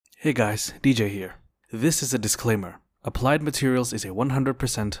Hey guys, DJ here. This is a disclaimer. Applied Materials is a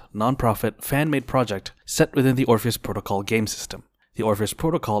 100% non-profit, fan-made project set within the Orpheus Protocol game system. The Orpheus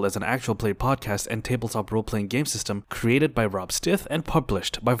Protocol is an actual play podcast and tabletop role-playing game system created by Rob Stith and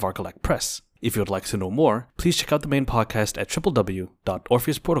published by Varkalek Press. If you would like to know more, please check out the main podcast at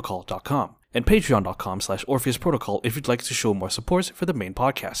www.orpheusprotocol.com and patreon.com/orpheusprotocol if you'd like to show more support for the main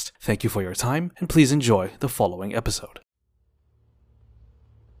podcast. Thank you for your time, and please enjoy the following episode.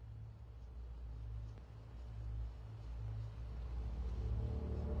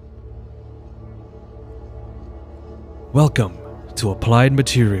 Welcome to Applied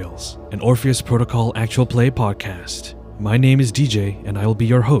Materials, an Orpheus Protocol actual play podcast. My name is DJ, and I will be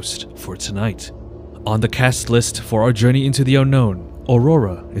your host for tonight. On the cast list for our journey into the unknown,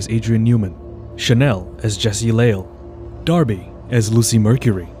 Aurora as Adrian Newman, Chanel as Jessie Lale, Darby as Lucy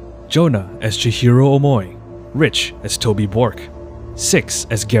Mercury, Jonah as Chihiro Omoi, Rich as Toby Bork, Six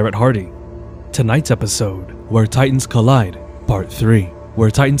as Garrett Hardy. Tonight's episode, Where Titans Collide, Part 3. Where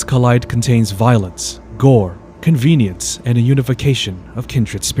Titans Collide contains violence, gore, convenience, and a unification of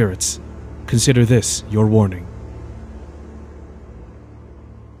kindred spirits. Consider this your warning.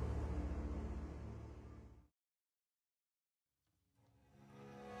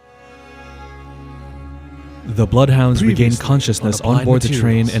 The Bloodhounds regain consciousness on board the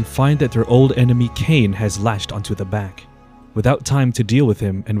train and find that their old enemy Kane has latched onto the back. Without time to deal with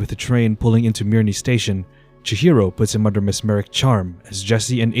him, and with the train pulling into Mirny Station, Chihiro puts him under mesmeric charm as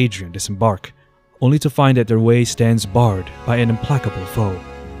Jessie and Adrian disembark, only to find that their way stands barred by an implacable foe.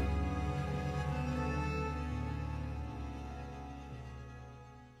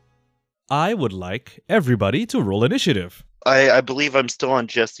 I would like everybody to roll initiative. I believe I'm still on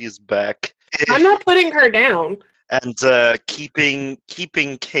Jessie's back. I'm not putting her down. And keeping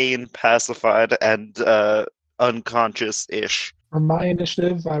Kane pacified and unconscious-ish. For my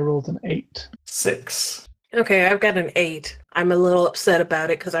initiative, I rolled an 8. 6. Okay, I've got an 8. I'm a little upset about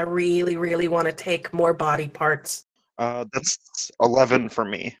it because I really, really want to take more body parts. That's 11 for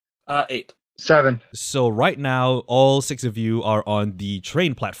me. 8. 7. So right now, all 6 of you are on the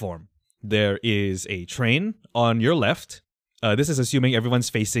train platform. There is a train on your left. This is assuming everyone's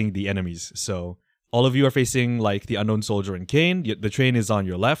facing the enemies. So all of you are facing like the Unknown Soldier and Kane. The train is on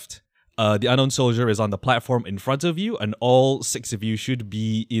your left. The Unknown Soldier is on the platform in front of you, and all 6 of you should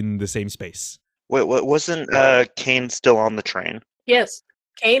be in the same space. Wait, wasn't Kane still on the train? Yes,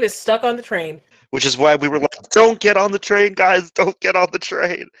 Kane is stuck on the train. Which is why we were like, don't get on the train, guys, don't get on the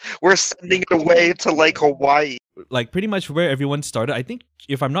train. We're sending it away to, like, Hawaii. Like, pretty much where everyone started. I think,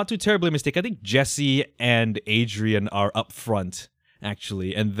 if I'm not too terribly mistaken, I think Jessie and Adrian are up front,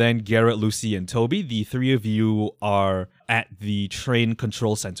 actually. And then Garrett, Lucy, and Toby, the 3 of you are at the train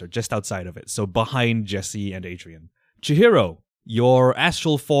control center, just outside of it. So behind Jessie and Adrian. Chihiro, your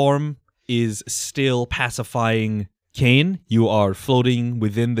astral form is still pacifying Kane. You are floating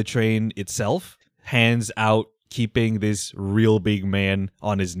within the train itself, hands out, keeping this real big man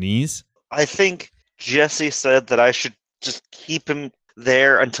on his knees. I think Jessie said that I should just keep him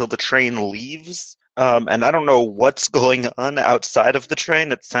there until the train leaves. And I don't know what's going on outside of the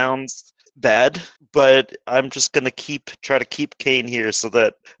train. It sounds bad, but I'm just going to try to keep Kane here so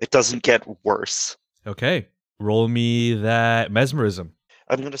that it doesn't get worse. Okay, roll me that mesmerism.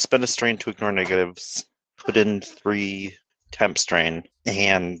 I'm going to spend a strain to ignore negatives, put in 3 temp strain,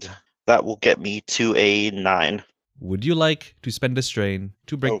 and that will get me to a 9. Would you like to spend a strain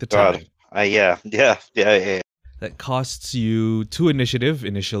to break the God. tie? Yeah. That costs you 2 initiative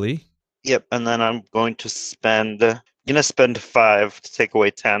initially. Yep, and then I'm going to spend 5 to take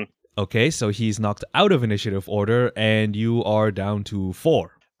away 10. Okay, so he's knocked out of initiative order, and you are down to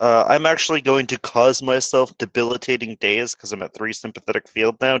 4. I'm actually going to cause myself debilitating days because I'm at 3 sympathetic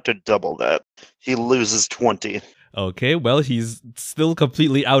field now to double that. He loses 20. Okay, well, he's still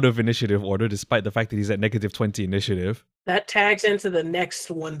completely out of initiative order, despite the fact that he's at negative 20 initiative. That tags into the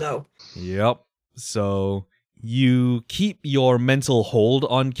next one, though. Yep. So you keep your mental hold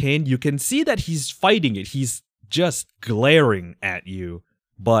on Kane. You can see that he's fighting it. He's just glaring at you,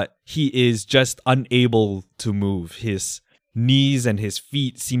 but he is just unable to move. His knees and his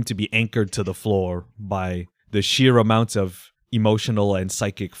feet seem to be anchored to the floor by the sheer amount of emotional and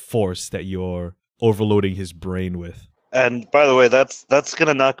psychic force that you're overloading his brain with. And by the way, that's going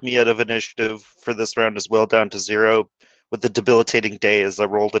to knock me out of initiative for this round as well, down to 0. With the debilitating days, I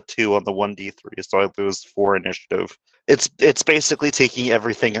rolled a 2 on the 1d3, so I lose 4 initiative. It's basically taking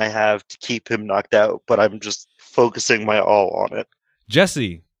everything I have to keep him knocked out, but I'm just focusing my all on it.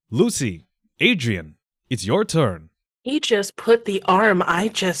 Jessie, Lucy, Adrian, it's your turn. He just put the arm I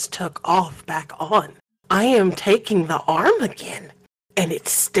just took off back on. I am taking the arm again. and it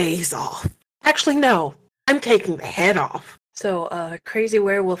stays off. Actually, no, I'm taking the head off. So Crazy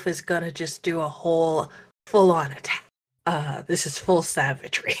Werewolf is gonna just do a whole full-on attack. This is full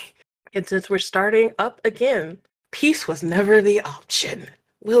savagery. And since we're starting up again, peace was never the option.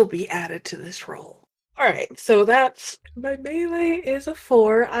 Will be added to this roll. Alright, so that's my melee is a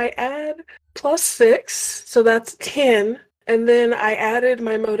 4. I add +6, so that's 10. And then I added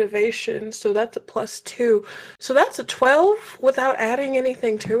my motivation, so that's a +2. So that's a 12 without adding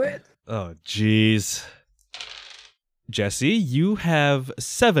anything to it. Oh, jeez. Jesse, you have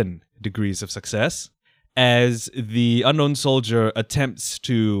 7 degrees of success as the unknown soldier attempts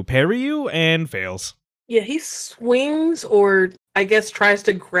to parry you and fails. Yeah, he swings, or I guess tries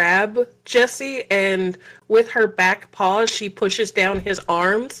to grab Jessie, and with her back paws, she pushes down his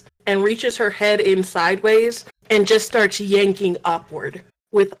arms and reaches her head in sideways and just starts yanking upward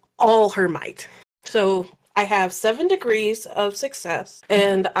with all her might. So I have 7 degrees of success,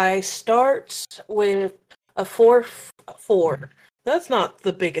 and I start with a 4-4. That's not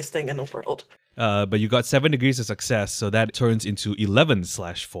the biggest thing in the world. But you got 7 degrees of success, so that turns into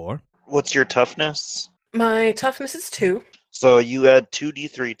 11/4. What's your toughness? My toughness is 2. So you add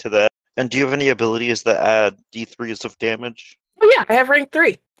 2d3 to that. And do you have any abilities that add d3s of damage? Oh yeah, I have rank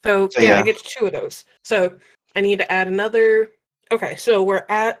 3. So yeah, Yeah. I get 2 of those. So I need to add another. Okay, so we're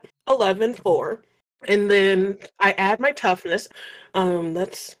at 11/4. And then I add my toughness.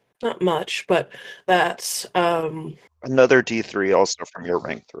 That's not much, but that's Another d3 also from your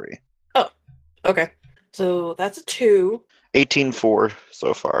rank 3. okay. So that's a 2. 18/4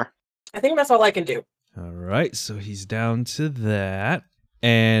 so far. I think that's all I can do. All right, so he's down to that.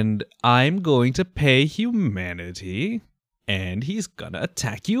 And I'm going to pay humanity, and he's gonna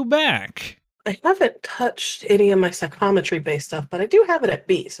attack you back. I haven't touched any of my psychometry-based stuff, but I do have it at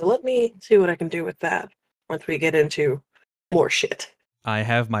B, so let me see what I can do with that once we get into more shit. I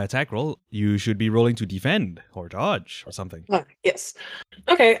have my attack roll. You should be rolling to defend or dodge or something. Yes.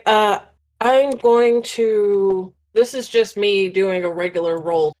 Okay, I'm going to... This is just me doing a regular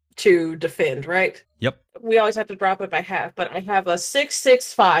roll to defend, right? Yep. We always have to drop it by half, but I have a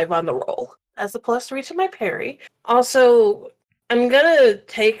 6-6-5 on the roll. That's a +3 to my parry. Also, I'm gonna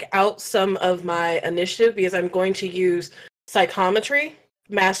take out some of my initiative because I'm going to use psychometry,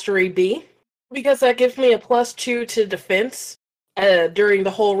 mastery B, because that gives me a +2 to defense during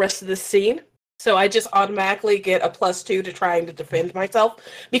the whole rest of the scene. So I just automatically get a +2 to trying to defend myself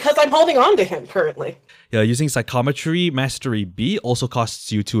because I'm holding on to him currently. Yeah, using psychometry mastery B also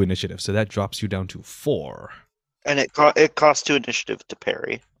costs you 2 initiative, so that drops you down to 4. And it costs 2 initiative to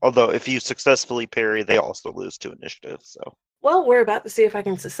parry. Although if you successfully parry, they also lose 2 initiative. So Well, we're about to see if I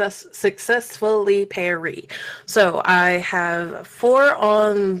can successfully parry. So I have 4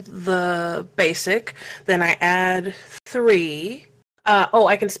 on the basic, then I add 3.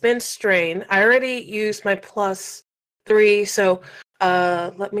 I can spend strain. I already used my +3, so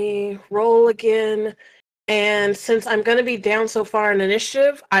let me roll again. And since I'm going to be down so far in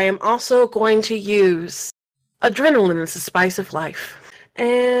initiative, I am also going to use adrenaline as the spice of life.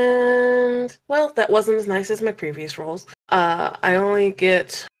 And, well, that wasn't as nice as my previous rolls. I only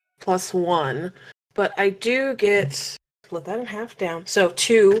get +1, but I do get, split that in half down, so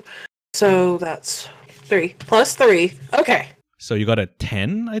 2, so that's 3, +3, okay. So you got a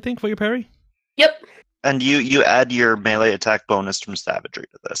 10, I think, for your parry? Yep. and you add your melee attack bonus from savagery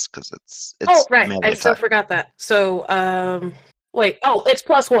to this because it's Oh, right, melee I still attack. forgot that. So, wait, it's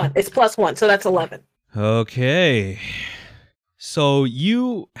 +1, it's +1, so that's 11. Okay. So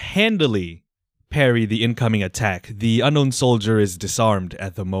you handily parry the incoming attack. The unknown soldier is disarmed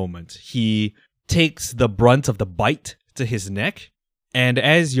at the moment. He takes the brunt of the bite to his neck, and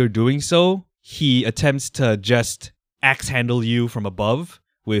as you're doing so, he attempts to just axe handle you from above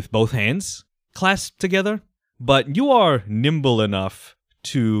with both hands clasped together. But you are nimble enough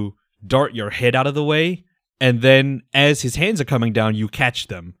to dart your head out of the way, and then as his hands are coming down, you catch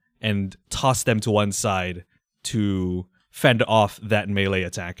them and toss them to one side to fend off that melee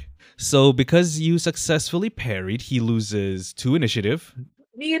attack. So because you successfully parried, he loses 2 initiative.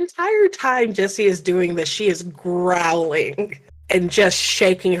 The entire time Jessie is doing this, she is growling and just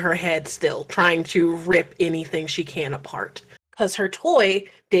shaking her head still, trying to rip anything she can apart. Because her toy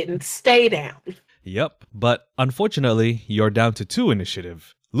didn't stay down. Yep, but unfortunately, you're down to 2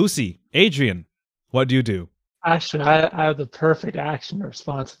 initiative. Lucy, Adrian, what do you do? Actually, I have the perfect action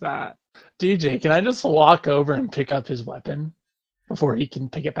response to that. DJ, can I just walk over and pick up his weapon before he can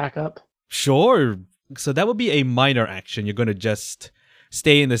pick it back up? Sure. So that would be a minor action. You're going to just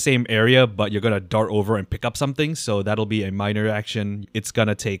stay in the same area, but you're going to dart over and pick up something. So that'll be a minor action. It's going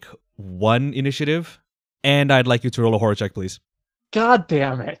to take 1 initiative. And I'd like you to roll a horror check, please. God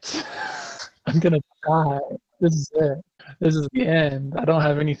damn it. I'm gonna die. This is it. This is the end. I don't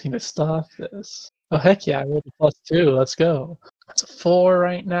have anything to stop this. Oh, heck yeah, I rolled a +2. Let's go. That's a 4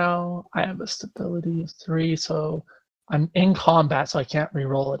 right now. I have a stability of 3, so I'm in combat, so I can't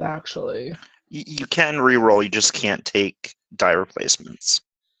reroll it, actually. You can reroll, you just can't take die replacements.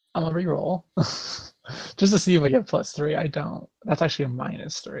 I'm gonna reroll. Just to see if I get +3. I don't. That's actually a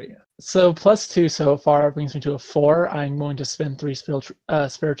 -3. So +2 so far brings me to a 4. I'm going to spend 3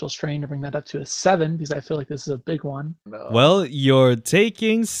 spiritual strain to bring that up to a 7 because I feel like this is a big one. Well, you're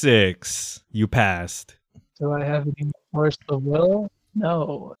taking 6. You passed. Do I have any force of will?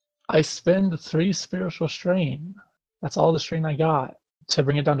 No. I spend 3 spiritual strain. That's all the strain I got. To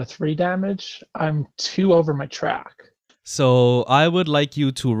bring it down to 3 damage, I'm 2 over my track. So I would like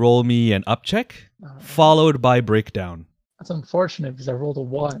you to roll me an up check, followed by breakdown. That's unfortunate because I rolled a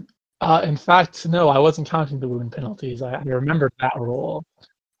 1. In fact, no, I wasn't counting the wound penalties. I remembered that roll.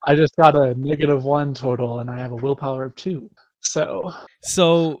 I just got a -1 total, and I have a willpower of 2.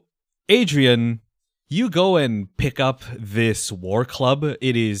 So, Adrian, you go and pick up this war club.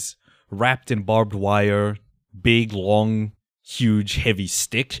 It is wrapped in barbed wire, big, long, huge, heavy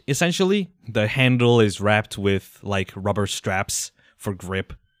stick, essentially. The handle is wrapped with, like, rubber straps for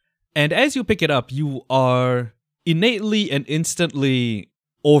grip. And as you pick it up, you are innately and instantly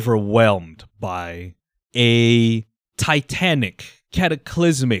overwhelmed by a titanic,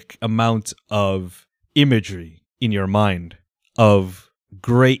 cataclysmic amount of imagery in your mind of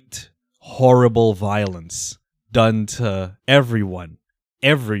great, horrible violence done to everyone,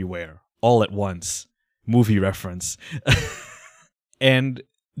 everywhere, all at once. Movie reference. And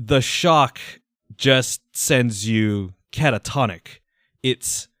the shock just sends you catatonic.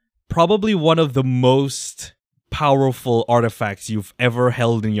 It's probably one of the most powerful artifacts you've ever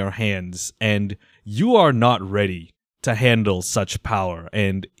held in your hands, and you are not ready to handle such power,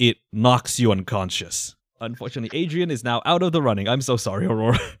 and it knocks you unconscious. Unfortunately, Adrian is now out of the running. I'm so sorry,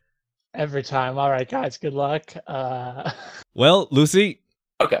 Aurora. every time. All right, guys, good luck. Well, Lucy?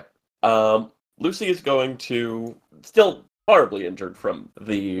 Okay. Lucy is going to, still horribly injured from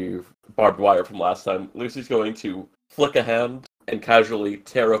the barbed wire from last time, Lucy's going to flick a hand and casually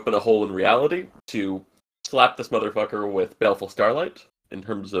tear open a hole in reality to slap this motherfucker with Baleful Starlight. In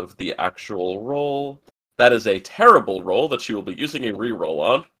terms of the actual roll, that is a terrible roll that she will be using a reroll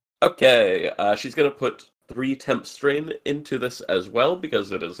on. Okay, she's going to put 3 temp strain into this as well,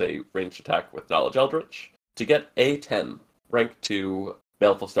 because it is a ranged attack with Knowledge Eldritch, to get a 10, rank 2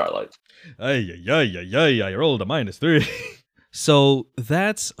 Baleful Starlight. I rolled a -3. So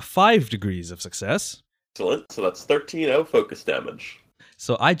that's 5 degrees of success. Excellent, so that's 13 focus damage.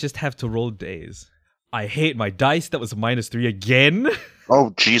 So I just have to roll days. I hate my dice. That was a -3 again.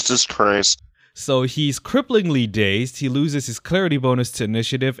 Oh, Jesus Christ. So he's cripplingly dazed. He loses his clarity bonus to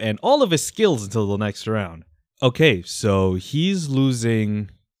initiative and all of his skills until the next round. Okay, so he's losing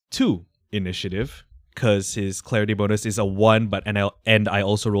 2 initiative because his clarity bonus is a 1, and I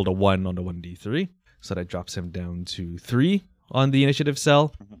also rolled a 1 on the 1d3. So that drops him down to 3 on the initiative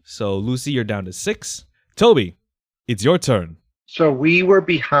cell. So Lucy, you're down to 6. Toby, it's your turn. So we were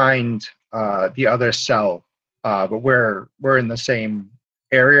behind the other cell, but we're in the same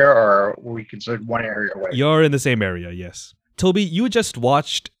area, or were we considered one area away? You're in the same area, yes. Toby, you just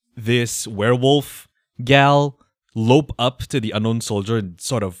watched this werewolf gal lope up to the unknown soldier and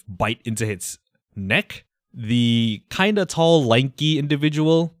sort of bite into his neck. The kinda tall, lanky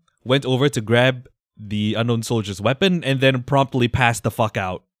individual went over to grab the unknown soldier's weapon and then promptly passed the fuck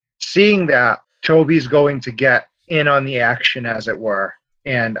out. Seeing that, Toby's going to get in on the action, as it were,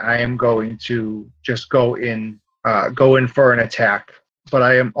 and I am going to just go in for an attack. But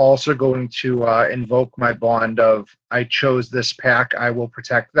I am also going to invoke my bond of I chose this pack, I will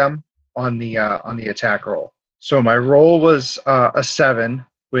protect them on the attack roll. So my roll was a 7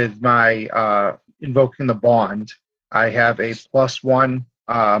 with my invoking the bond. I have a +1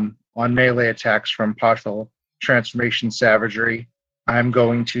 on melee attacks from partial transformation savagery. I'm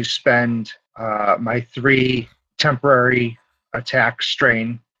going to spend my 3 temporary attack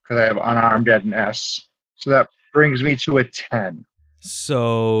strain because I have unarmed Ed and S. So that brings me to a 10.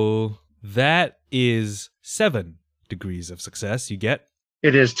 So that is 7 degrees of success you get.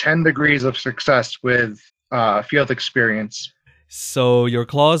 It is 10 degrees of success with field experience. So your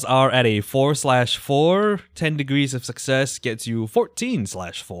claws are at a 4/4. 10 degrees of success gets you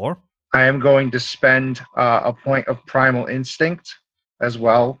 14/4. I am going to spend a point of primal instinct as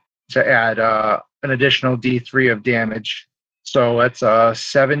well to add an additional D3 of damage. So it's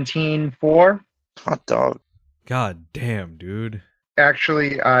 17/4. Hot dog. God damn, dude.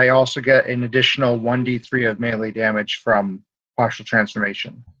 Actually, I also get an additional 1d3 of melee damage from partial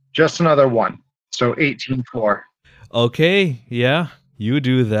transformation. Just another 1. So 18-4. Okay, yeah, you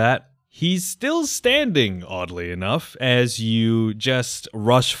do that. He's still standing, oddly enough, as you just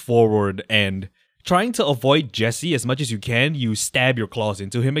rush forward and, trying to avoid Jesse as much as you can, you stab your claws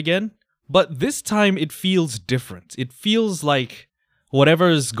into him again. But this time it feels different. It feels like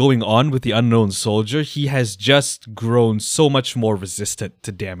whatever's going on with the unknown soldier, he has just grown so much more resistant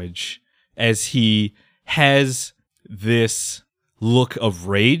to damage, as he has this look of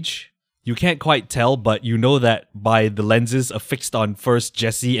rage. You can't quite tell, but you know that by the lenses affixed on first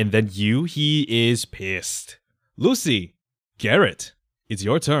Jesse and then you, he is pissed. Lucy, Garrett, it's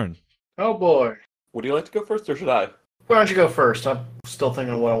your turn. Oh boy. Would you like to go first, or should I? Why don't you go first? I'm still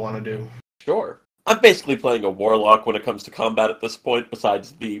thinking of what I want to do. Sure. I'm basically playing a warlock when it comes to combat at this point,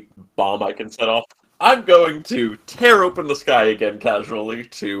 besides the bomb I can set off. I'm going to tear open the sky again casually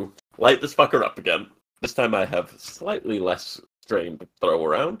to light this fucker up again. This time I have slightly less strain to throw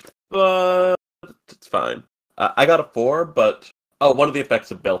around, but it's fine. I got a 4, but one of the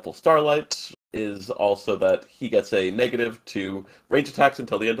effects of Baleful Starlight is also that he gets a negative to range attacks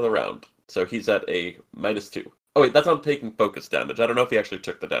until the end of the round. So he's at a -2. Oh wait, that's on taking focus damage. I don't know if he actually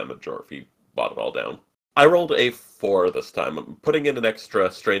took the damage or if he bought it all down. I rolled a 4 this time. I'm putting in an extra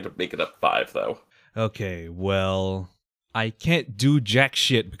strain to make it up 5, though. Okay, well, I can't do jack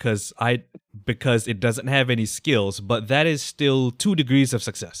shit because it doesn't have any skills, but that is still 2 degrees of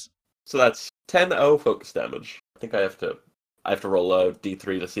success. So that's 10-0 focus damage. I think I have to roll a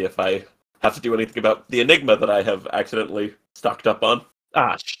d3 to see if I have to do anything about the enigma that I have accidentally stocked up on.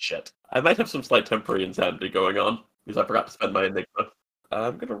 Ah, shit. I might have some slight temporary insanity going on, because I forgot to spend my enigma.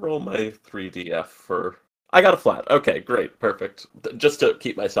 I'm gonna roll my 3df for... I got a flat. Okay, great, perfect. Just to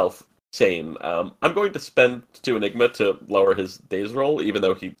keep myself sane. I'm going to spend 2 enigma to lower his daze roll, even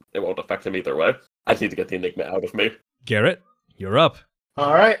though it won't affect him either way. I just need to get the enigma out of me. Garrett, you're up.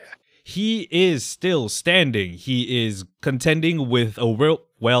 All right. He is still standing. He is contending with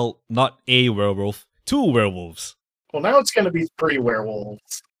not a werewolf, 2 werewolves. Well, now it's going to be 3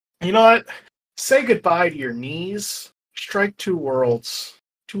 werewolves. You know what? Say goodbye to your knees. Strike 2 worlds.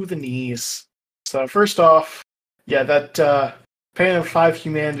 To the knees. So first off, yeah, that paying of 5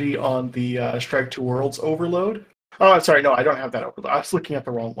 humanity on the Strike 2 worlds overload. Oh, I'm sorry. No, I don't have that overload. I was looking at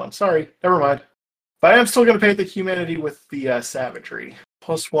the wrong one. Sorry. Never mind. But I am still going to pay the humanity with the savagery.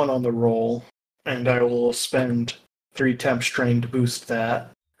 +1 on the roll. And I will spend 3 temp strain to boost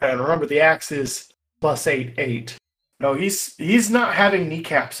that. And remember, the axe is +8. No, he's not having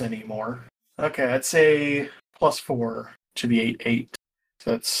kneecaps anymore. Okay, I'd say +4 to the 8.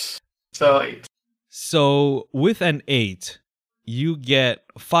 So 8. So with an 8, you get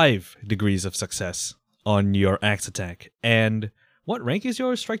 5 degrees of success on your axe attack. And what rank is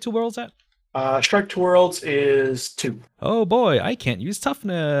your Strike 2 Worlds at? Strike 2 Worlds is 2. Oh boy, I can't use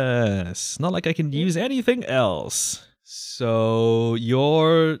toughness. Not like I can use anything else. So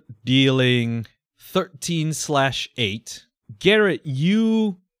you're dealing 13/8. Garrett,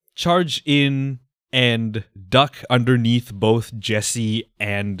 you charge in and duck underneath both Jesse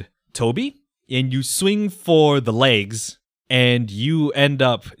and Toby, and you swing for the legs, and you end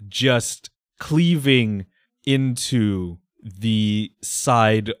up just cleaving into the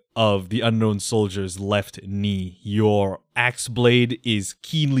side of the unknown soldier's left knee. Your axe blade is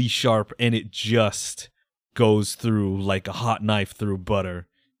keenly sharp, and it just goes through like a hot knife through butter,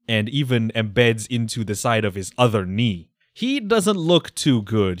 and even embeds into the side of his other knee. He doesn't look too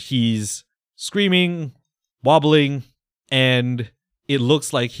good. He's screaming, wobbling, and it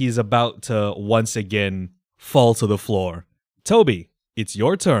looks like he's about to once again fall to the floor. Toby, it's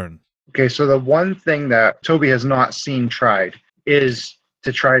your turn. Okay, so the one thing that Toby has not seen tried is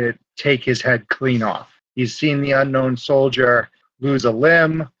to try to take his head clean off. He's seen the unknown soldier lose a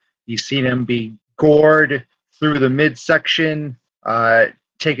limb. He's seen him be gored through the midsection,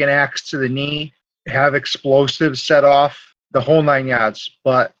 take an axe to the knee, have explosives set off, the whole 9 yards.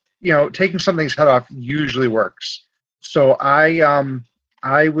 But, taking something's head off usually works. So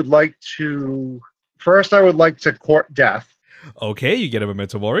I would like to court death. Okay, you get a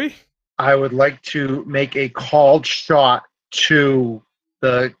memento mori. I would like to make a called shot to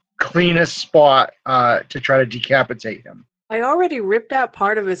the cleanest spot to try to decapitate him. I already ripped out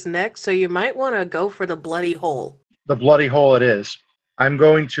part of his neck, so you might want to go for the bloody hole. The bloody hole it is. I'm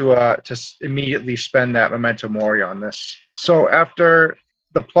going to immediately spend that memento mori on this. So after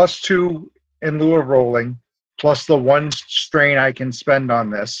the +2 in lieu of rolling, plus the 1 strain I can spend on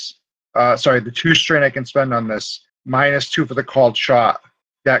this, the 2 strain I can spend on this, -2 for the called shot,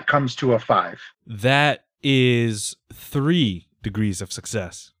 that comes to a 5. That is 3 degrees of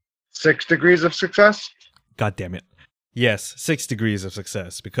success. 6 degrees of success? God damn it. Yes, 6 degrees of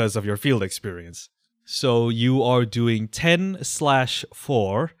success because of your field experience. So you are doing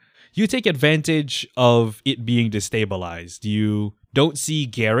 10/4. You take advantage of it being destabilized. You don't see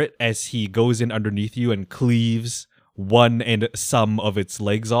Garrett as he goes in underneath you and cleaves one and some of its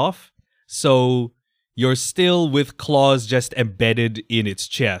legs off. So you're still with claws just embedded in its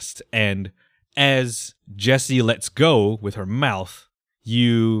chest. And as Jessie lets go with her mouth,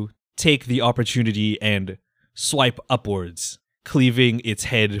 you take the opportunity and swipe upwards, cleaving its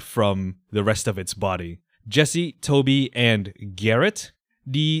head from the rest of its body. Jessie, Toby, and Garrett,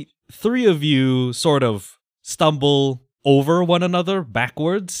 the three of you sort of stumble over one another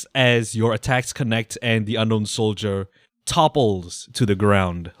backwards as your attacks connect and the unknown soldier topples to the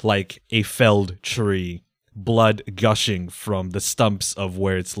ground like a felled tree, blood gushing from the stumps of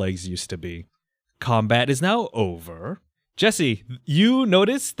where its legs used to be. Combat is now over. Jessie, you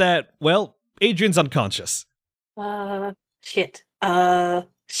notice that, well, Adrian's unconscious. Shit. And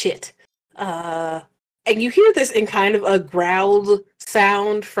you hear this in kind of a growled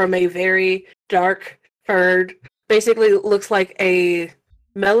sound from a very dark furred, basically looks like a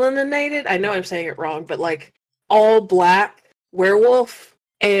melaninated, I know I'm saying it wrong, but like all black werewolf.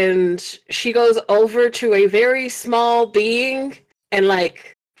 And she goes over to a very small being and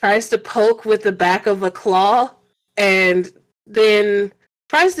like tries to poke with the back of a claw and then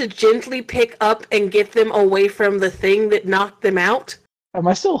tries to gently pick up and get them away from the thing that knocked them out. Am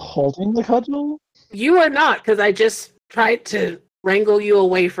I still holding the cudgel? You are not, because I just tried to wrangle you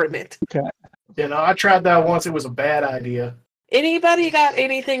away from it. Okay. You know, I tried that once. It was a bad idea. Anybody got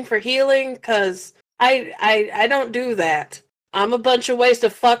anything for healing? Because I don't do that. I'm a bunch of ways to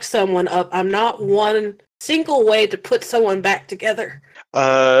fuck someone up. I'm not one single way to put someone back together.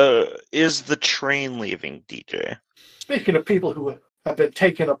 Is the train leaving, DJ? Speaking of people who have been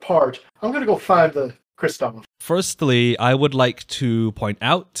taken apart, I'm going to go find the Kristoff. Firstly, I would like to point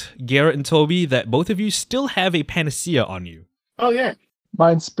out, Garrett and Toby, that both of you still have a panacea on you. Oh, yeah.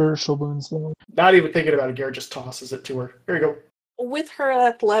 Mine's spiritual wounds, though. Not even thinking about it, Garrett just tosses it to her. Here you go. With her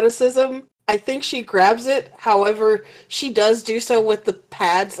athleticism, I think she grabs it. However, she does do so with the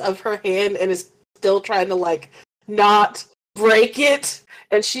pads of her hand and is still trying to, like, not break it.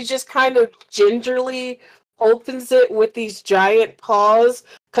 And she just kind of gingerly opens it with these giant paws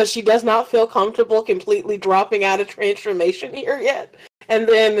because she does not feel comfortable completely dropping out of transformation here yet. And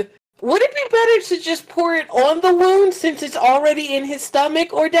then, would it be better to just pour it on the wound since it's already in his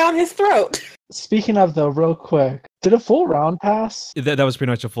stomach or down his throat? Speaking of, though, real quick, did a full round pass? That was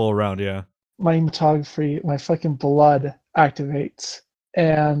pretty much a full round, yeah. My hematography, my fucking blood activates,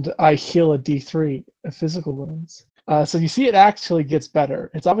 and I heal a D3 of physical wounds. So you see it actually gets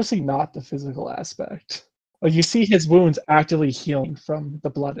better. It's obviously not the physical aspect. Like, you see his wounds actively healing from the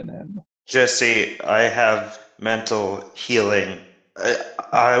blood in him. Jesse, I have mental healing.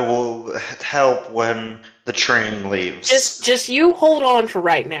 I will help when the train leaves. Just you hold on for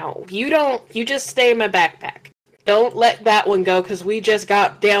right now. You just stay in my backpack. Don't let that one go because we just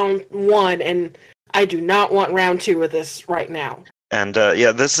got down one and I do not want round 2 of this right now. And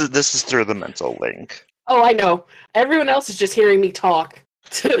yeah, this is through the mental link. Oh, I know. Everyone else is just hearing me talk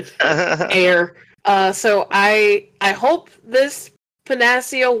to air. So I hope this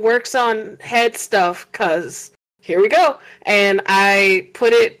panacea works on head stuff, because here we go. And I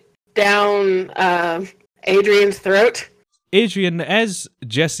put it down Adrian's throat. Adrian, as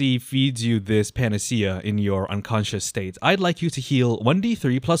Jessie feeds you this panacea in your unconscious state, I'd like you to heal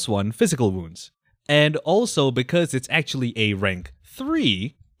 1d3 plus 1 physical wounds. And also, because it's actually a rank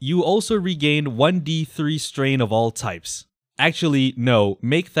 3, you also regain 1d3 strain of all types. Actually, no,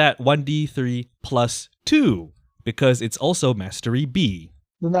 make that 1d3 plus 2, because it's also Mastery B.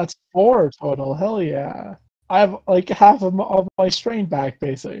 Then that's 4 total, hell yeah. I have like half of my strain back,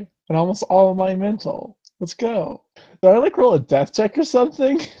 basically, and almost all of my mental. Let's go. Do I like roll a death check or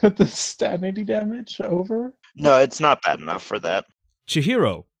something with the sanity damage over? No, it's not bad enough for that.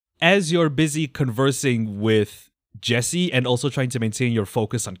 Chihiro, as you're busy conversing with Jessie and also trying to maintain your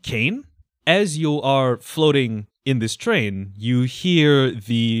focus on Kane, as you are floating in this train, you hear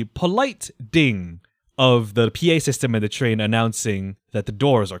the polite ding of the PA system in the train announcing that the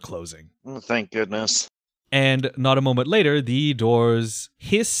doors are closing. Oh, thank goodness. And not a moment later, the doors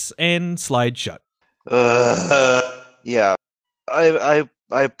hiss and slide shut. Yeah.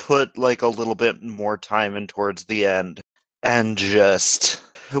 I put like a little bit more time in towards the end, and just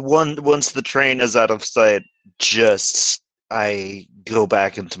once the train is out of sight, I go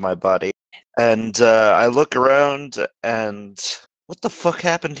back into my body, and I look around, and what the fuck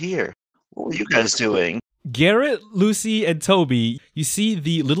happened here? What were you guys doing? Garrett, Lucy, and Toby, you see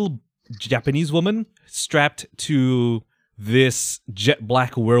the little Japanese woman strapped to this jet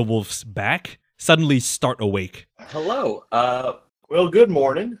black werewolf's back suddenly start awake. Hello. Well, good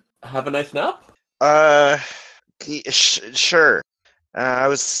morning. Have a nice nap. Sure. I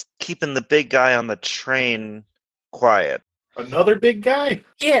was keeping the big guy on the train quiet. Another big guy?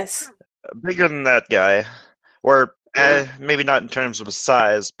 Yes. Bigger than that guy. Or maybe not in terms of his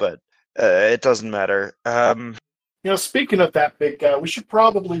size, but it doesn't matter. Speaking of that big guy, we should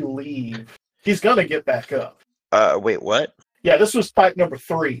probably leave. He's gonna get back up. Wait, what? Yeah, this was fight number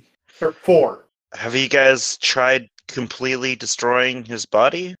 3. Or 4. Have you guys tried completely destroying his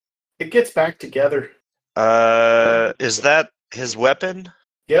body? It gets back together. Is that his weapon?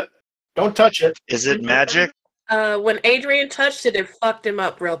 Yep. Don't touch it. Is it magic? When Adrian touched it, it fucked him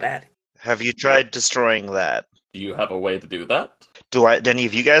up real bad. Have you tried destroying that? Do you have a way to do that? Do any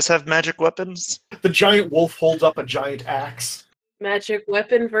of you guys have magic weapons? The giant wolf holds up a giant axe. Magic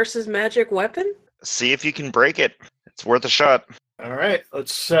weapon versus magic weapon? See if you can break it. It's worth a shot. All right,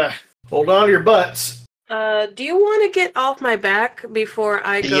 let's hold on to your butts. Do you want to get off my back before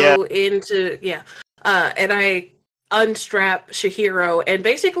I go into... Yeah. And I unstrap Shihiro and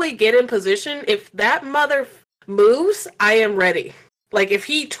basically get in position. If that mother moves, I am ready. Like, if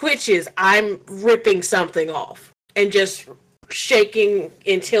he twitches, I'm ripping something off and just shaking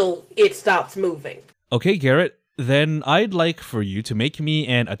until it stops moving. Okay, Garrett, then I'd like for you to make me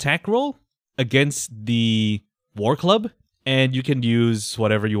an attack roll against the War Club, and you can use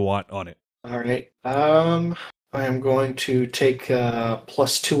whatever you want on it. All right. I am going to take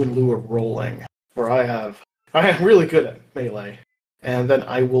 +2 in lieu of rolling, where I am really good at melee, and then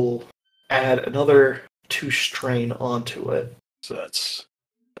I will add another 2 strain onto it. So that's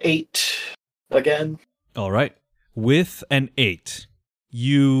 8 again. All right. With an 8,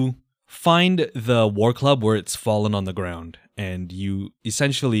 you find the War Club where it's fallen on the ground, and you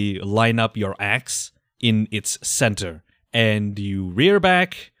essentially line up your axe in its center, and you rear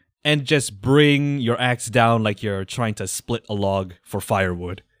back and just bring your axe down like you're trying to split a log for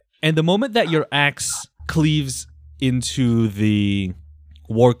firewood. And the moment that your axe cleaves into the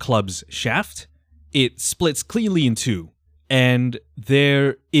War Club's shaft, it splits cleanly in two, and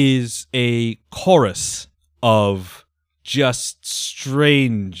there is a chorus of just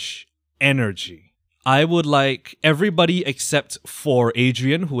strange energy. I would like everybody except for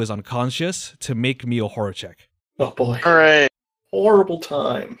Adrian, who is unconscious, to make me a horror check. Oh boy. All right. Horrible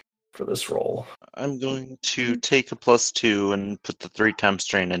time for this roll. I'm going to take a +2 and put the 3 times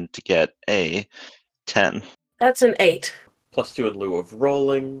strain in to get a 10. That's an 8. +2 in lieu of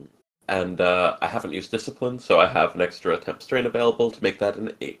rolling, and I haven't used discipline, so I have an extra temp strain available to make that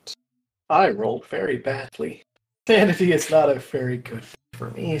an 8. I rolled very badly. Sanity is not a very good thing for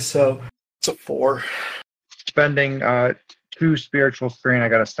me, so it's a 4. Spending 2 spiritual strain, I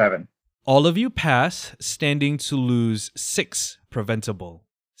got a 7. All of you pass, standing to lose 6 preventable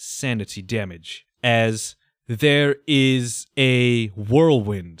sanity damage, as there is a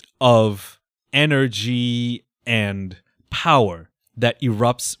whirlwind of energy and power that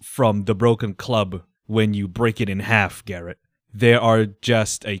erupts from the broken club when you break it in half, Garrett. There are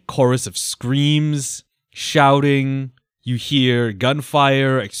just a chorus of screams, shouting. You hear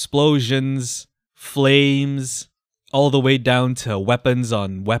gunfire, explosions, flames, all the way down to weapons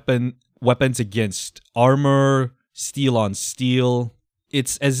against armor, steel on steel.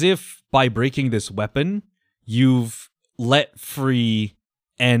 It's as if by breaking this weapon, you've let free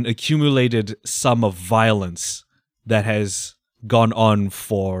an accumulated sum of violence that has gone on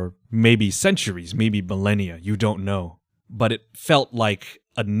for maybe centuries, maybe millennia, you don't know. But it felt like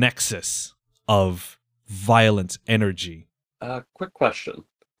a nexus of violent energy. Quick question.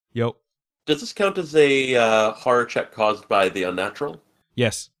 Yo. Does this count as a horror check caused by the unnatural?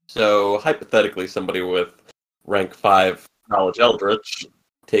 Yes. So, hypothetically, somebody with rank 5 Knowledge Eldritch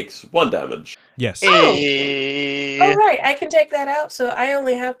takes 1 damage. Yes. Hey. Oh, right. I can take that out, so I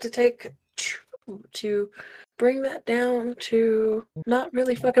only have to take 2 to bring that down to not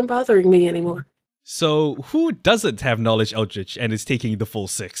really fucking bothering me anymore. So, who doesn't have Knowledge Eldritch and is taking the full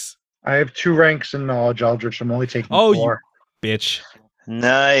 6? I have 2 ranks in Knowledge Eldritch. I'm only taking 4. Oh, you bitch.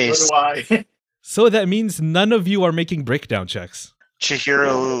 Nice. So do I. So that means none of you are making breakdown checks.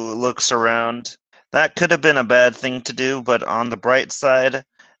 Chihiro looks around. That could have been a bad thing to do, but on the bright side,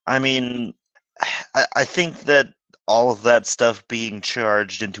 I mean, I think that all of that stuff being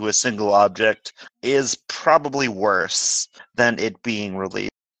charged into a single object is probably worse than it being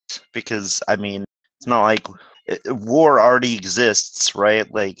released. Because, I mean, it's not like war already exists,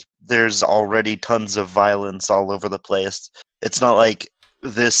 right? Like, there's already tons of violence all over the place. It's not like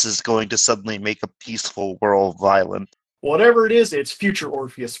this is going to suddenly make a peaceful world violent. Whatever it is, it's future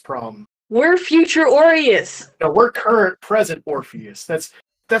Orpheus' problem. We're future Aureus. No, we're current, present Orpheus.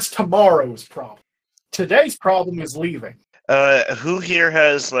 That's tomorrow's problem. Today's problem is leaving. Who here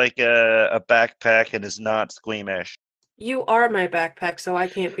has like a backpack and is not squeamish? You are my backpack, so I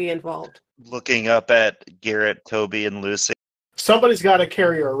can't be involved. Looking up at Garrett, Toby, and Lucy. Somebody's got to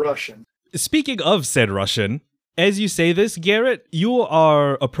carry a Russian. Speaking of said Russian, as you say this, Garrett, you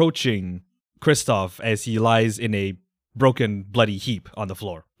are approaching Kristoff as he lies in a broken, bloody heap on the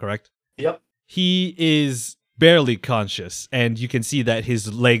floor, correct? Yep. He is barely conscious, and you can see that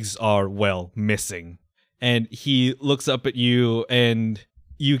his legs are, well, missing. And he looks up at you, and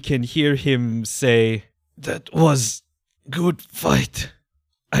you can hear him say, "That was good fight.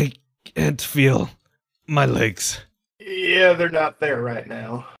 I can't feel my legs." Yeah, they're not there right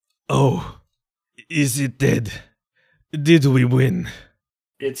now. "Oh, is it dead? Did we win?"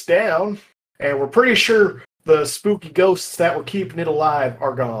 It's down, and we're pretty sure the spooky ghosts that were keeping it alive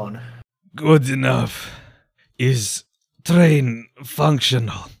are gone. "Good enough. Is train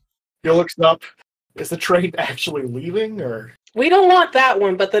functional?" He looks up. Is the train actually leaving, or We don't want that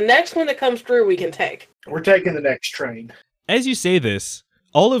one, but the next one that comes through we can take. we're taking the next train? As you say this,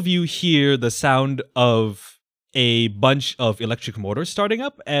 all of you hear the sound of a bunch of electric motors starting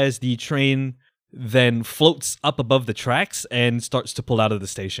up as the train then floats up above the tracks and starts to pull out of the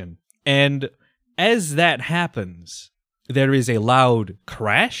station. And as that happens, there is a loud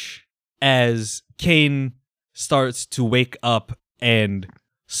crash as Kane starts to wake up and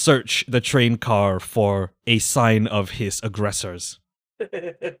search the train car for a sign of his aggressors.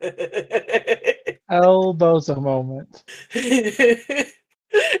 Elbows a moment.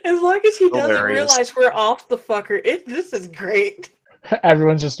 As long as he doesn't Hilarious. realize we're off the fucker, this is great.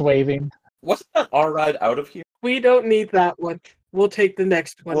 Everyone's just waving. Wasn't that our ride out of here? We don't need that one. We'll take the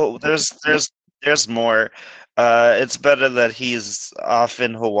next one. Well, there's more. It's better that he's off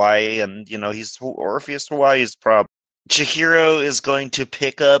in Hawaii, and he's Orpheus Hawaii's problem. Chihiro is going to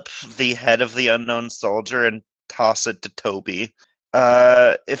pick up the head of the unknown soldier and toss it to Toby.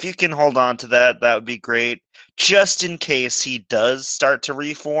 If you can hold on to that, that would be great. Just in case he does start to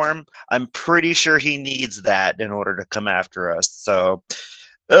reform, I'm pretty sure he needs that in order to come after us. So,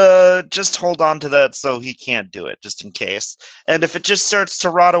 just hold on to that so he can't do it, just in case. And if it just starts to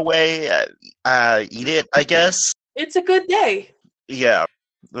rot away, eat it, I guess. It's a good day. Yeah,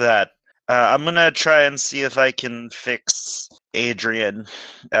 that. I'm gonna try and see if I can fix Adrian's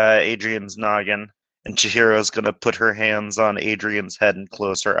noggin. And Chihiro's gonna put her hands on Adrian's head and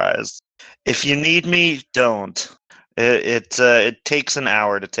close her eyes. If you need me, don't. It takes an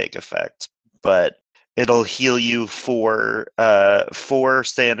hour to take effect, but it'll heal you for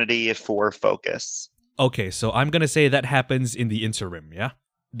sanity, for focus. Okay, so I'm gonna say that happens in the interim, yeah?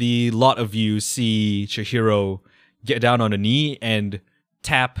 The lot of you see Chihiro get down on a knee and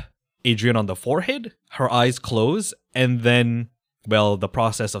tap Adrian on the forehead, her eyes close, and then, well, the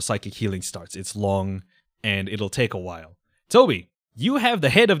process of psychic healing starts. It's long, and it'll take a while. Toby, you have the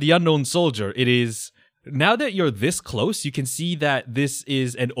head of the unknown soldier. It is... Now that you're this close, you can see that this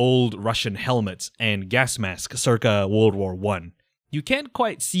is an old Russian helmet and gas mask circa World War I. You can't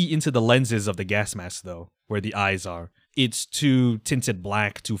quite see into the lenses of the gas mask, though, where the eyes are. It's too tinted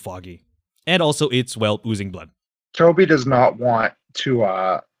black, too foggy. And also, it's, well, oozing blood. Toby does not want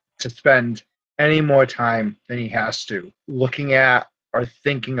to spend any more time than he has to looking at or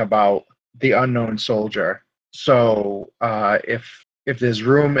thinking about the unknown soldier. So if there's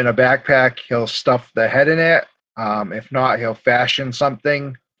room in a backpack, he'll stuff the head in it. If not, he'll fashion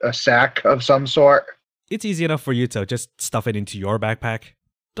something, a sack of some sort. It's easy enough for you to just stuff it into your backpack.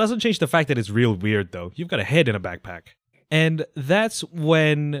 Doesn't change the fact that it's real weird, though. You've got a head in a backpack. And that's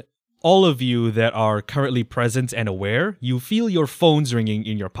when all of you that are currently present and aware, you feel your phones ringing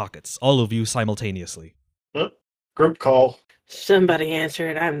in your pockets, all of you simultaneously. Group call. Somebody answer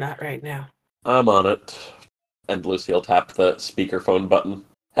it. I'm not right now. I'm on it. And Lucy will tap the speakerphone button.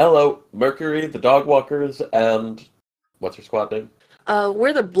 Hello, Mercury, the Dog Walkers, and... what's her squad name?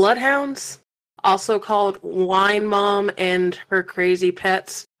 We're the Bloodhounds, also called Wine Mom and her crazy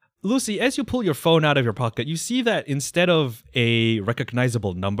pets. Lucy, as you pull your phone out of your pocket, you see that instead of a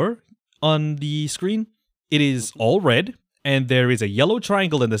recognizable number on the screen, it is all red, and there is a yellow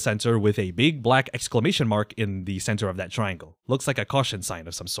triangle in the center with a big black exclamation mark in the center of that triangle. Looks like a caution sign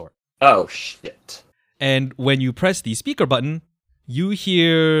of some sort. Oh, shit. And when you press the speaker button, you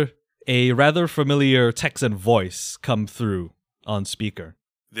hear a rather familiar Texan voice come through on speaker.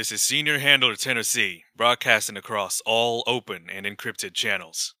 "This is Senior Handler Tennessee, broadcasting across all open and encrypted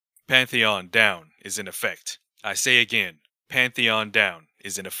channels. Pantheon down is in effect. I say again, Pantheon down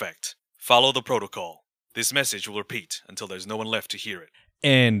is in effect. Follow the protocol. This message will repeat until there's no one left to hear it.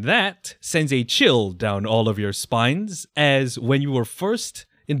 And that sends a chill down all of your spines, as when you were first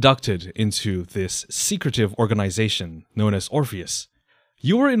inducted into this secretive organization known as Orpheus,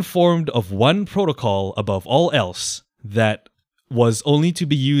 you were informed of one protocol above all else that was only to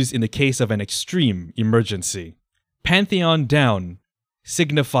be used in the case of an extreme emergency. Pantheon down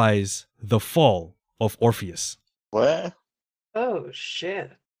signifies the fall of Orpheus. What? Oh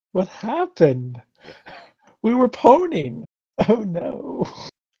shit. What happened? We were poning. Oh no.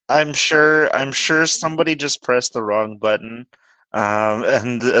 I'm sure somebody just pressed the wrong button,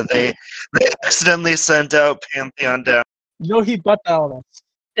 and they accidentally sent out Pantheon down. No, he butt dialed us.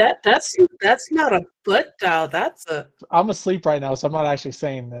 That's not a butt dial. That's a. I'm asleep right now, so I'm not actually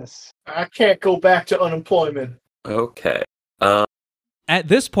saying this. I can't go back to unemployment. Okay. At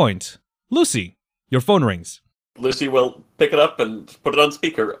this point, Lucy, your phone rings. Lucy will pick it up and put it on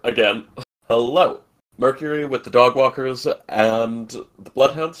speaker again. Hello. Mercury with the dog walkers and the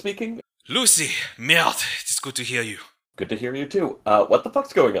Bloodhound speaking. Lucy, merde, it's good to hear you. Good to hear you too. What the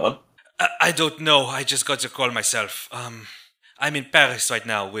fuck's going on? I don't know. I just got the call myself. I'm in Paris right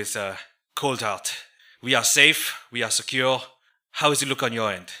now with Coldheart. We are safe. We are secure. How does it look on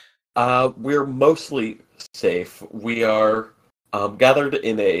your end? We're mostly safe. We are gathered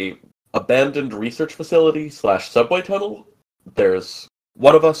in a abandoned research facility / subway tunnel. There's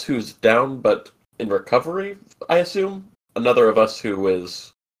one of us who's down but in recovery, I assume. Another of us who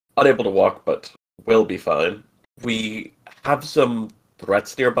is unable to walk but will be fine. We have some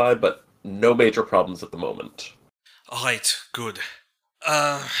threats nearby, but no major problems at the moment. Alright, good.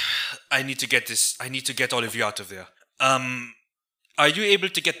 I need to get all of you out of there. Are you able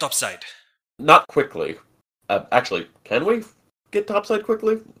to get topside? Not quickly. Actually, can we get topside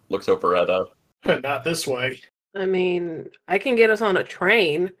quickly? Looks over at, Not this way. I mean, I can get us on a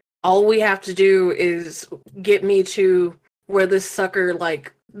train. All we have to do is get me to where this sucker,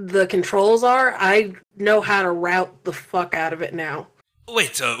 like, the controls are. I know how to route the fuck out of it now.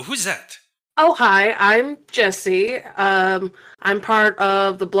 Wait, who's that? Oh, hi, I'm Jesse. I'm part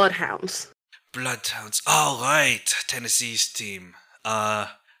of the Bloodhounds. Bloodhounds. All right, Tennessee's team. Well,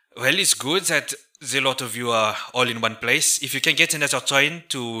 it's good that the lot of you are all in one place. If you can get another train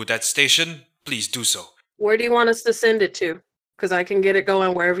to that station, please do so. Where do you want us to send it to? Because I can get it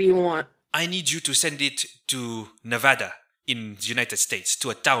going wherever you want. I need you to send it to Nevada in the United States,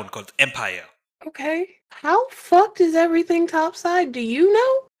 to a town called Empire. Okay. How fucked is everything topside? Do you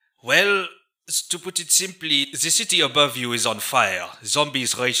know? Well, to put it simply, the city above you is on fire.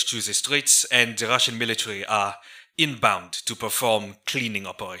 Zombies rage through the streets, and the Russian military are inbound to perform cleaning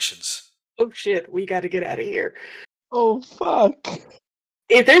operations. Oh shit, we gotta get out of here. Oh fuck.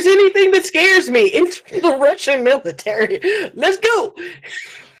 If there's anything that scares me, it's the Russian military. Let's go.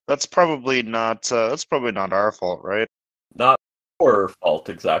 That's probably not our fault, right? not our fault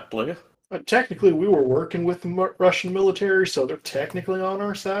exactly. Technically, we were working with the Russian military, so they're technically on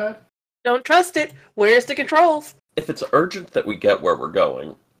our side. Don't trust it. Where's the controls? If it's urgent that we get where we're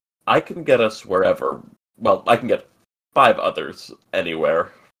going, I can get us wherever. Well, I can get 5 others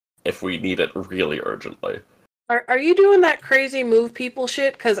anywhere if we need it really urgently. Are you doing that crazy move people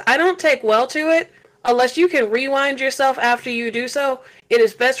shit? Because I don't take well to it. Unless you can rewind yourself after you do so, it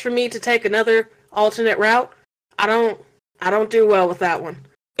is best for me to take another alternate route. I don't do well with that one.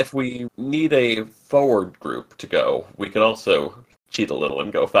 If we need a forward group to go, we can also cheat a little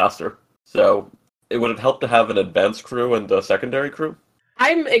and go faster. So, it would help to have an advanced crew and a secondary crew.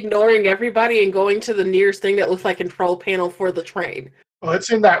 I'm ignoring everybody and going to the nearest thing that looks like control panel for the train. Well,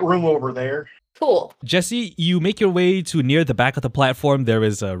 it's in that room over there. Cool. Jesse, you make your way to near the back of the platform. There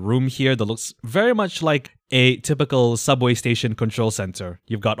is a room here that looks very much like a typical subway station control center.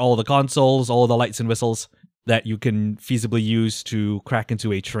 You've got all the consoles, all the lights and whistles that you can feasibly use to crack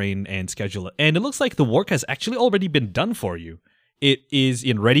into a train and schedule it. And it looks like the work has actually already been done for you. It is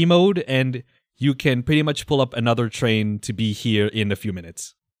in ready mode, and you can pretty much pull up another train to be here in a few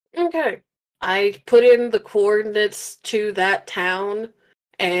minutes. Okay. I put in the coordinates to that town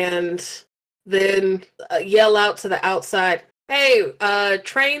and then yell out to the outside, hey,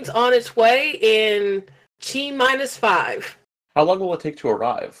 train's on its way in T-5. How long will it take to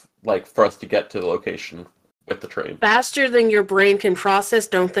arrive? Like, for us to get to the location with the train? Faster than your brain can process,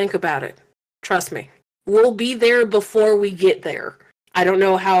 don't think about it. Trust me. We'll be there before we get there. I don't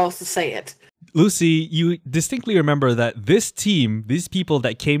know how else to say it. Lucy, you distinctly remember that this team, these people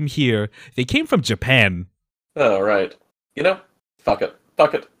that came here, they came from Japan. Oh, right. You know, fuck it.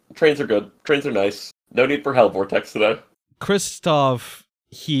 Fuck it. Trains are good. Trains are nice. No need for Hell Vortex today. Christoph,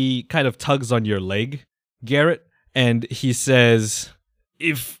 he kind of tugs on your leg, Garrett, and he says,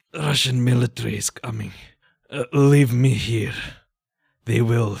 if Russian military is coming. Leave me here. They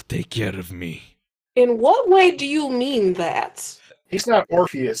will take care of me. In what way do you mean that? He's not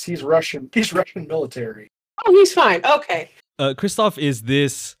Orpheus. He's Russian. He's Russian military. Oh, he's fine. Okay. Christoph is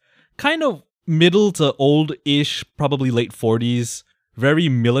this kind of middle to old-ish, probably late 40s, very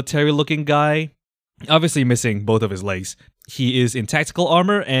military-looking guy. Obviously missing both of his legs. He is in tactical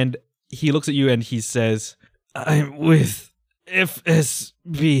armor, and he looks at you and he says, I'm with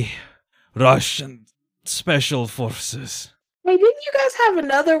FSB, Russian Special Forces. Hey, didn't you guys have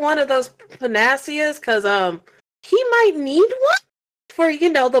another one of those panaceas? Because, he might need one for,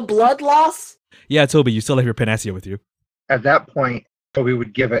 the blood loss. Yeah, Toby, you still have your panacea with you. At that point, Toby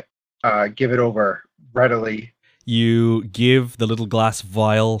would give it over readily. You give the little glass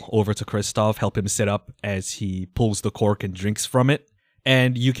vial over to Christoph, help him sit up as he pulls the cork and drinks from it.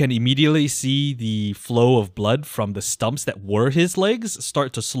 And you can immediately see the flow of blood from the stumps that were his legs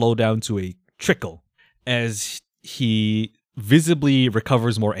start to slow down to a trickle as he visibly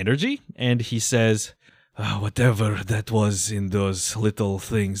recovers more energy. And he says, whatever that was in those little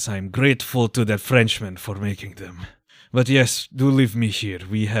things, I'm grateful to that Frenchman for making them. But yes, do leave me here.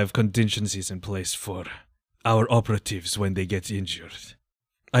 We have contingencies in place for our operatives when they get injured.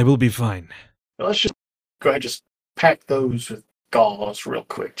 I will be fine. Well, let's just go ahead and just pack those with gauze real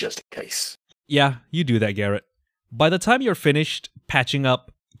quick, just in case. Yeah, you do that, Garrett. By the time you're finished patching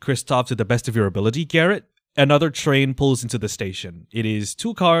up Christoph to the best of your ability, Garrett, another train pulls into the station. It is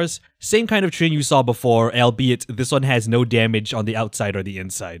 2 cars, same kind of train you saw before, albeit this one has no damage on the outside or the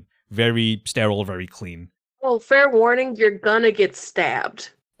inside. Very sterile, very clean. Oh, fair warning, you're gonna get stabbed.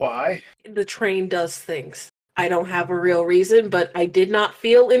 Why? The train does things. I don't have a real reason, but I did not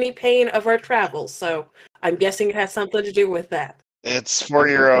feel any pain of our travels, so I'm guessing it has something to do with that. It's for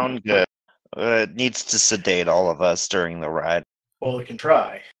your own good. It needs to sedate all of us during the ride. Well, it can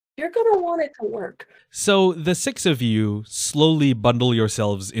try. You're gonna want it to work. So the 6 of you slowly bundle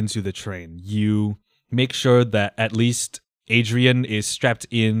yourselves into the train. You make sure that at least Adrian is strapped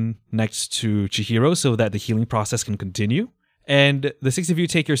in next to Chihiro so that the healing process can continue. And the 6 of you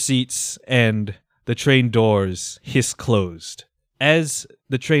take your seats and the train doors hiss closed. As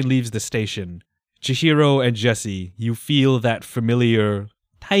the train leaves the station, Chihiro and Jesse, you feel that familiar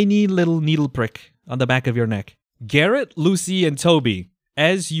tiny little needle prick on the back of your neck. Garrett, Lucy, and Toby,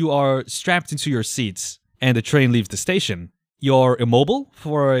 as you are strapped into your seats and the train leaves the station, you're immobile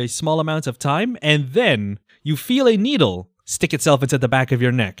for a small amount of time, and then you feel a needle stick itself into the back of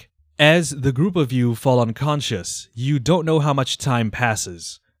your neck. As the group of you fall unconscious, you don't know how much time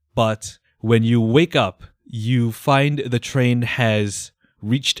passes, but when you wake up, you find the train has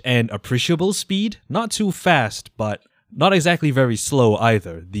reached an appreciable speed, not too fast, but not exactly very slow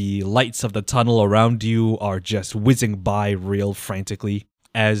either. The lights of the tunnel around you are just whizzing by real frantically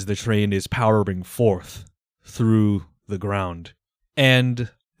as the train is powering forth through the ground. And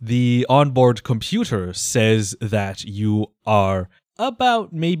the onboard computer says that you are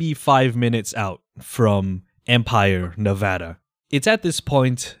about maybe 5 minutes out from Empire, Nevada. It's at this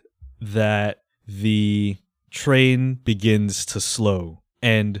point that the train begins to slow,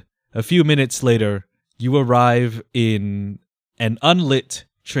 and a few minutes later, you arrive in an unlit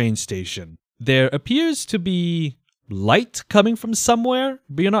train station. There appears to be light coming from somewhere,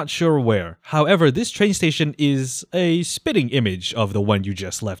 but you're not sure where. However, this train station is a spitting image of the one you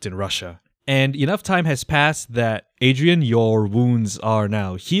just left in Russia. And enough time has passed that, Adrian, your wounds are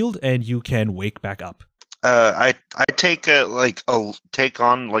now healed and you can wake back up. I take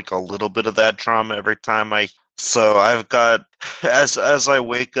on a little bit of that trauma every time So I've got, as I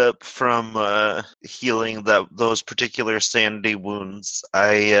wake up from healing those particular sanity wounds,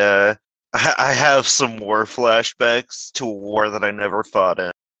 I have some war flashbacks to a war that I never fought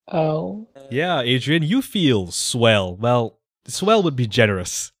in. Oh. Yeah, Adrian, you feel swell. Well, swell would be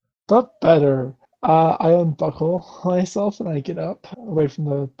generous. But better. I unbuckle myself and I get up away from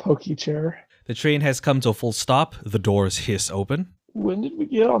the pokey chair. The train has come to a full stop. The doors hiss open. When did we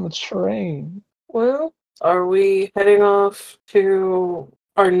get on the train? Well, are we heading off to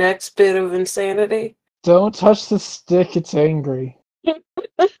our next bit of insanity? Don't touch the stick, it's angry.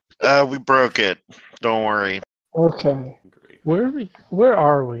 We broke it. Don't worry. Okay. Where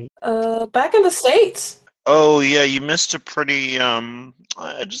are we? Back in the States. Oh yeah, you missed a pretty a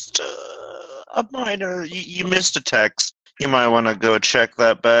minor. You missed a text. You might want to go check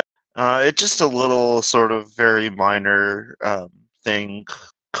that back. It's just a little sort of very minor thing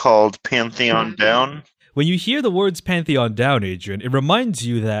called Pantheon Down. When you hear the words Pantheon Down, Adrian, it reminds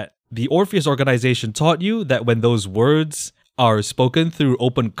you that the Orpheus organization taught you that when those words are spoken through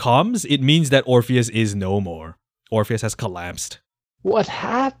open comms, it means that Orpheus is no more. Orpheus has collapsed. What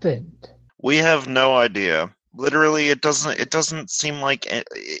happened? We have no idea. Literally, it doesn't seem like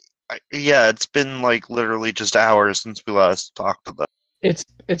yeah, it's been like literally just hours since we last talked to them. It's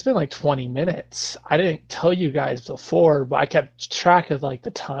been like 20 minutes. I didn't tell you guys before, but I kept track of like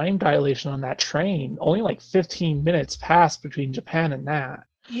the time dilation on that train. Only like 15 minutes passed between Japan and that.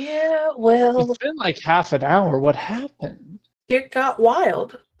 Yeah, well, It's been like half an hour. What happened? it got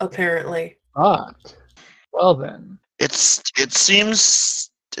wild, apparently. Fuck. Well then. It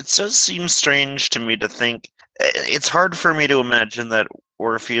does seem strange to me to think. It's hard for me to imagine that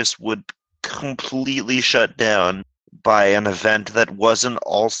Orpheus would completely shut down by an event that wasn't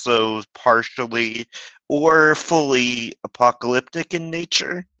also partially or fully apocalyptic in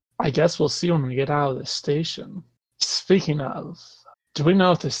nature. I guess we'll see when we get out of the station. Speaking of, do we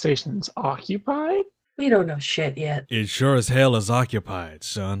know if the station's occupied? We don't know shit yet. It sure as hell is occupied,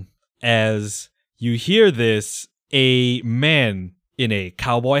 son. As you hear this, a man in a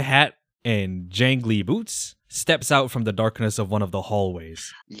cowboy hat and jangly boots steps out from the darkness of one of the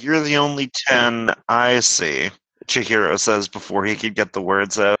hallways. You're the only 10 I see, Chihiro says before he could get the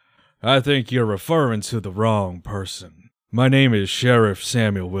words out. I think you're referring to the wrong person. My name is Sheriff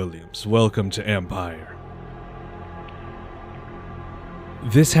Samuel Williams. Welcome to Empire.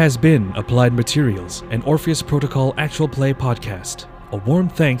 This has been Applied Materials, an Orpheus Protocol actual play podcast. A warm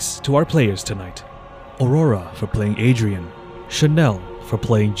thanks to our players tonight. Aurora for playing Adrian, Chanel for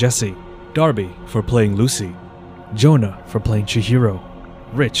playing Jesse, Darby for playing Lucy, Jonah for playing Chihiro,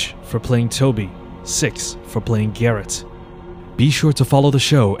 Rich for playing Toby, Six for playing Garrett. Be sure to follow the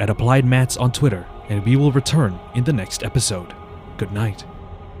show at Applied Mats on Twitter, and we will return in the next episode. Good night.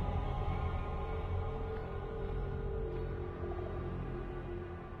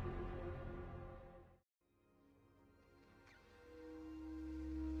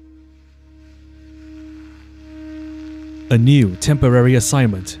 A new temporary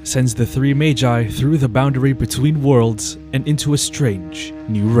assignment sends the three Magi through the boundary between worlds and into a strange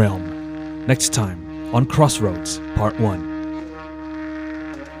new realm. Next time on Crossroads Part 1.